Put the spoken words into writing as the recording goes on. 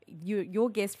your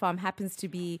guest farm happens to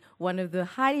be one of the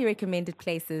highly recommended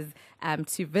places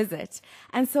to visit.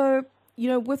 And so,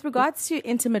 with regards to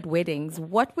intimate weddings,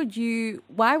 why would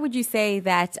you say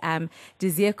that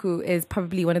Zeekoe is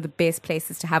probably one of the best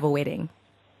places to have a wedding?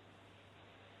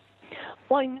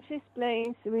 Well, in the first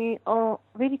place, we are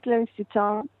very close to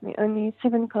town. We're only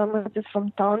 7 kilometers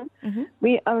from town. Mm-hmm.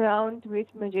 We're around with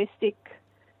majestic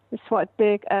the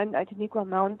Swartberg and Outeniqua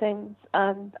mountains,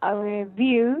 and our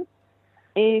view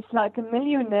is like a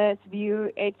millionaire's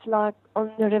view. It's like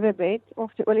on the riverbed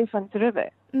of the Olifants River.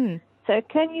 Mm. So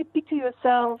can you picture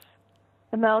yourself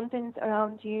the mountains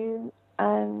around you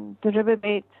and the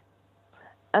riverbed,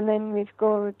 and then we've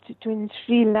got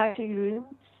 23 luxury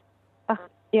rooms.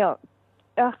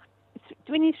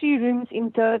 23 rooms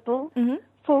in total, Mm-hmm.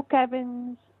 4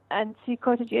 cabins and 3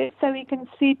 cottages, so we can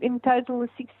sleep in total with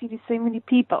 60 to 70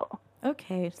 people.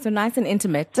 Okay, so nice and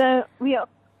intimate. So we are.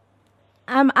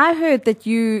 I heard that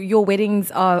your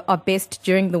weddings are best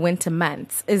during the winter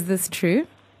months. Is this true?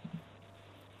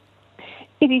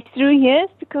 It is true, yes,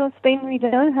 because then we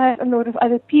don't have a lot of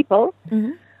other people.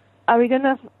 Mm-hmm. We don't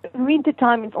have winter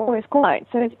time; it's always quiet,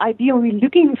 so it's ideal. We're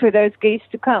looking for those guests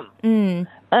to come,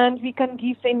 and we can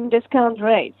give them discount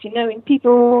rates. When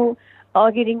people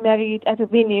are getting married at a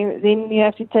venue, then we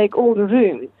have to take all the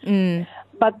rooms.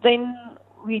 But then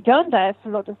we don't have a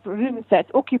lot of rooms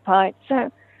that's occupied, so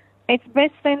it's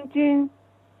best then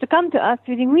to come to us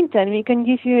during winter, and we can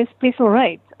give you a special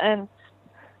rate, and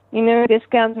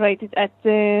discount rate is at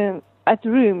the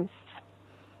rooms.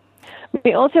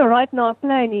 We're also right now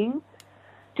planning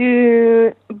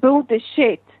to build a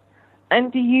shed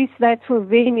and to use that for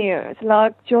venues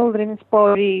like children's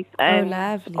parties and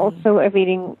also a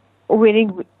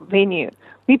wedding venue.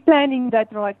 We're planning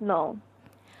that right now.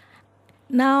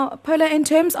 Now, Paula, in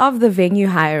terms of the venue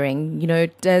hiring,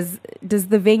 does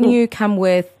the venue come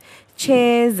with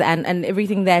chairs and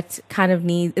everything that kind of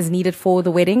is needed for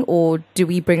the wedding, or do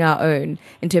we bring our own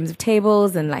in terms of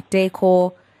tables and like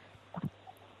decor?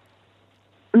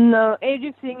 No,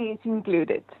 everything is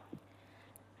included,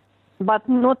 but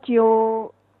not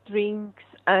your drinks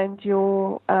and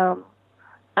your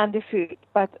and the food,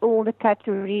 but all the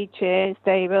cutlery, chairs,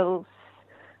 tablecloths,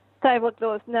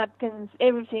 napkins,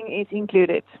 everything is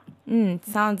included.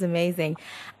 Sounds amazing.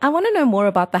 I want to know more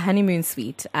about the honeymoon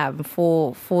suite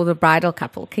for the bridal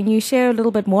couple. Can you share a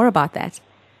little bit more about that?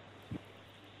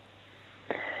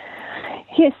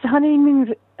 Yes,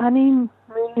 honeymoon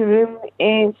room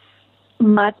is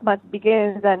much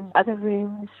bigger than other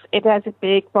rooms. It has a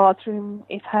big bathroom.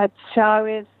 It has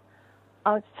showers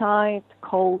outside,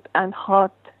 cold and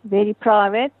hot, very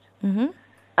private. Mm-hmm.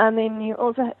 And then you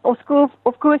also, of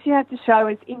course, you have the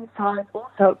showers inside,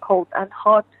 also cold and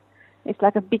hot. It's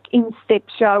like a big in-step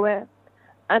shower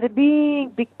and a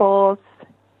big bath.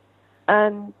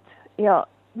 And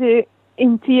the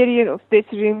interior of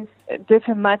these rooms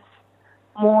differ much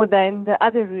more than the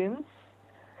other rooms.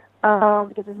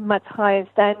 Because it's much higher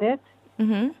standard.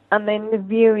 Mm-hmm. And then the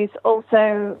view is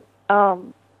also,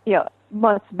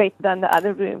 much better than the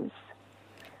other rooms.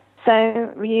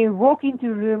 So when you walk into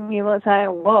a room, you will say,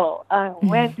 "Whoa, I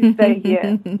want to stay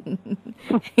here."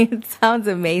 It sounds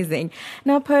amazing.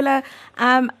 Now, Paula,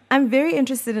 I'm very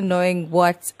interested in knowing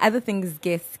what other things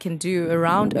guests can do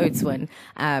around Oudtshoorn,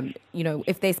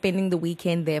 if they're spending the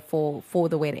weekend there for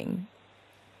the wedding.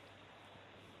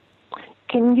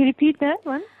 Can you repeat that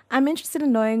one? I'm interested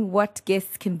in knowing what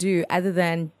guests can do other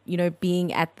than,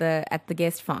 being at the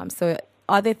guest farm. So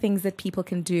are there things that people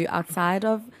can do outside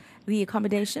of the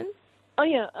accommodation? Oh,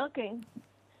 yeah, okay.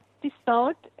 To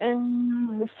start,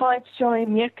 the 5-star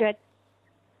meerkat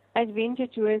adventure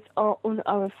tours are on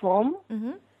our farm.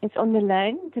 Mm-hmm. It's on the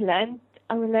land.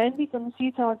 Our land is on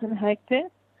 3,000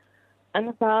 hectares, and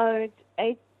about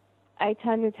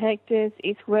 800 hectares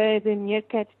is where the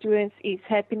meerkat tours is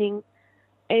happening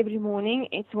every morning.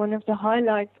 It's one of the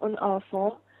highlights on our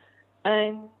farm,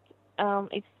 and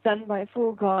it's done by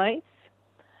 4 guides.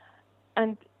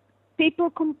 And people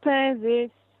compare this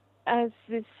as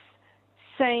this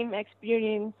same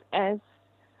experience as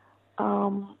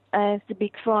the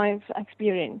Big 5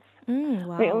 experience.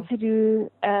 Wow. We also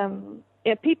do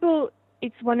people.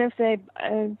 It's one of the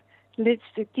lists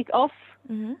to kick off.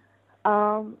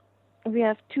 Mm-hmm. We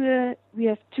have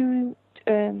two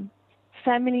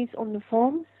families on the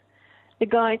farms. The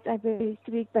guides are very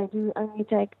strict. They do only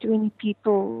take 20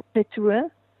 people per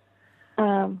tour.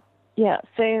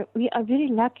 So we are very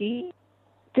lucky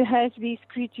to have these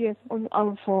creatures on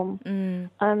our farm.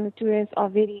 And the tours are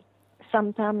many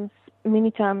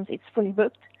times it's fully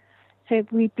booked. So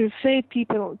we prefer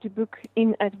people to book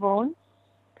in advance.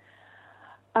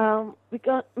 We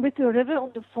got with the river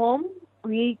on the farm,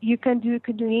 you can do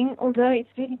canoeing, although it's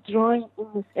very dry in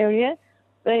this area.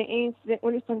 There is the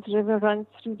Olifants River runs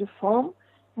through the farm.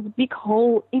 There's a big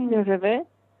hole in the river.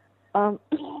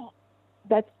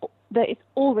 That there is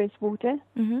always water.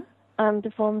 Mm-hmm.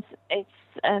 The farm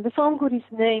got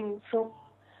its name from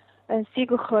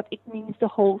Zeekoe. It means the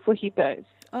hole for hippos.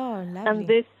 Oh, lovely. And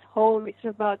this hole is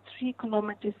about 3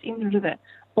 kilometers in the river.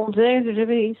 Although the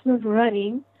river is not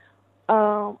running,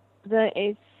 there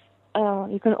is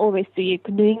you can always do your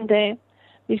canoeing there.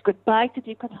 You've got bikes that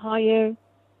you can hire.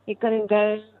 You can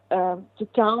go to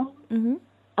town. Mm-hmm.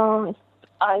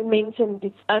 I mentioned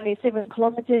it's only 7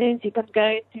 kilometers. You can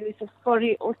go to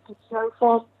Safari or to Snow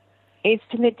Farm. It's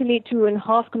literally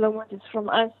 2.5 kilometers from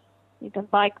us. You can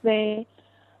bike there.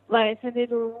 There's a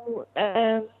little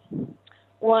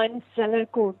wine cellar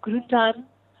called Groenland,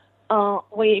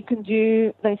 where you can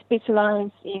do, they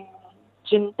specialise in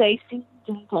gin tasting.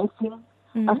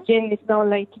 Mm-hmm. As gin is now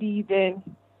lately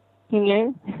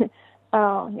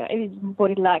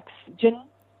everybody likes gin.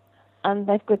 And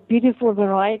they've got beautiful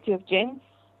variety of gins.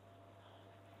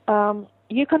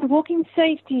 You can walk in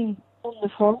safety on the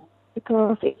farm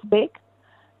because it's big,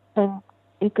 and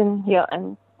you can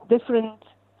and different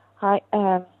hiking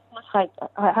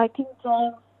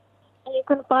trails. And you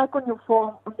can park on the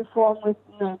farm with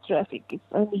no traffic. It's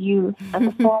only you and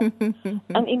the farm.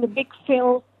 And in the big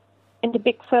field,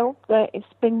 there is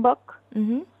springbok.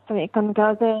 Mm-hmm. So you can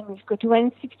go there, and we've got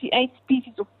 168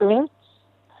 species of birds.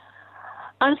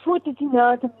 Unfortunately,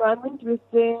 now at the moment,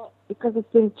 because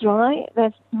it's been dry,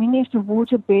 there's many of the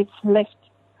water beds left,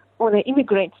 or they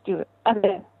immigrate to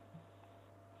other.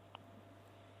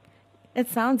 It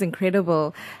sounds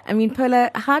incredible. I mean, Paula,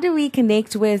 how do we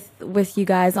connect with you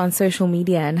guys on social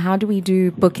media, and how do we do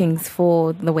bookings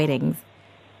for the weddings?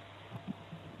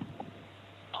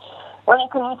 Well, you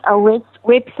can use our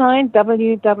website,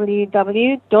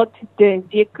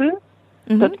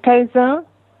 www.zeekoe.co.za.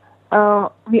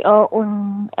 We are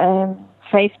on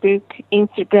Facebook,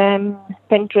 Instagram,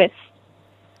 Pinterest.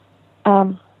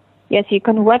 Yes, you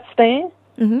can watch there.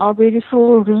 Mm-hmm. Our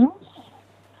beautiful rooms.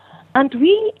 And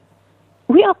we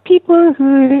are people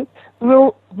who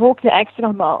will walk the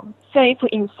extra mile. Say, for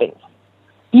instance,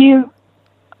 we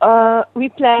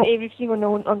plan everything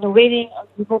on the wedding, and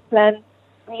we will plan.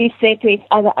 We say to each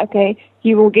other, okay,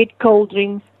 you will get cold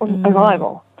drinks on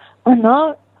arrival. And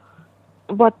now,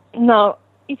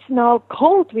 it's now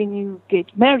cold when you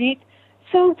get married,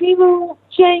 so we will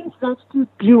change that to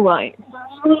blue wine.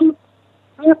 So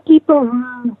we are people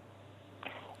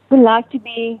who like to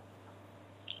be,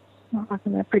 how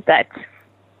can I put that?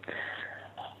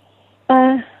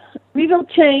 We will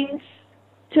change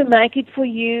to make it for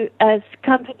you as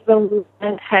comfortable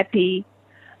and happy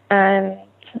and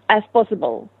as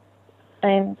possible.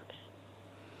 And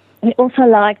we also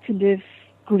like to live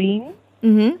green.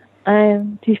 Mm-hmm.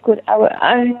 And we've got our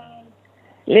own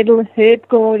little herb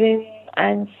garden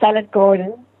and salad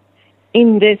garden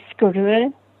in this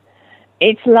Karoo.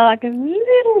 It's like a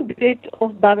little bit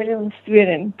of Babylon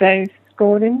Sweden, those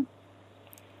garden.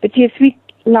 But yes, we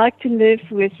like to live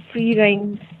with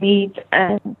free-range meat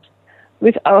and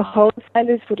with our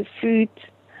wholesalers for the food.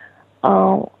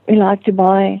 We like to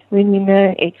buy when we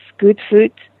know it's good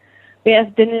food. We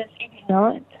have dinners every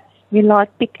night. We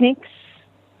like picnics.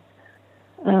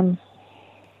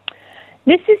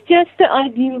 This is just the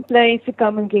ideal place to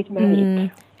come and get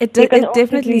married. It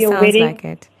definitely sounds like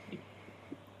it.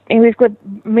 And we've got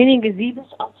many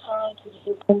gazebos outside which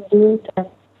you can do it.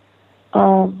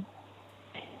 And,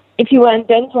 if you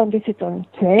don't want to sit on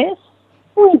chairs,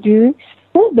 we do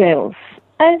full bells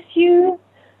as you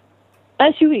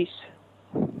wish.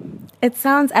 It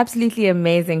sounds absolutely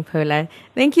amazing, Paula.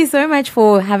 Thank you so much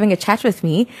for having a chat with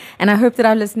me. And I hope that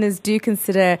our listeners do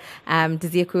consider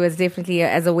Zeekoe as definitely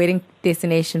as a wedding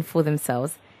destination for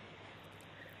themselves.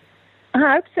 I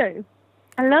hope so.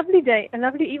 A lovely day, a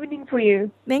lovely evening for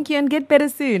you. Thank you, and get better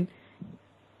soon.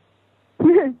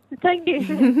 Thank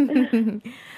you.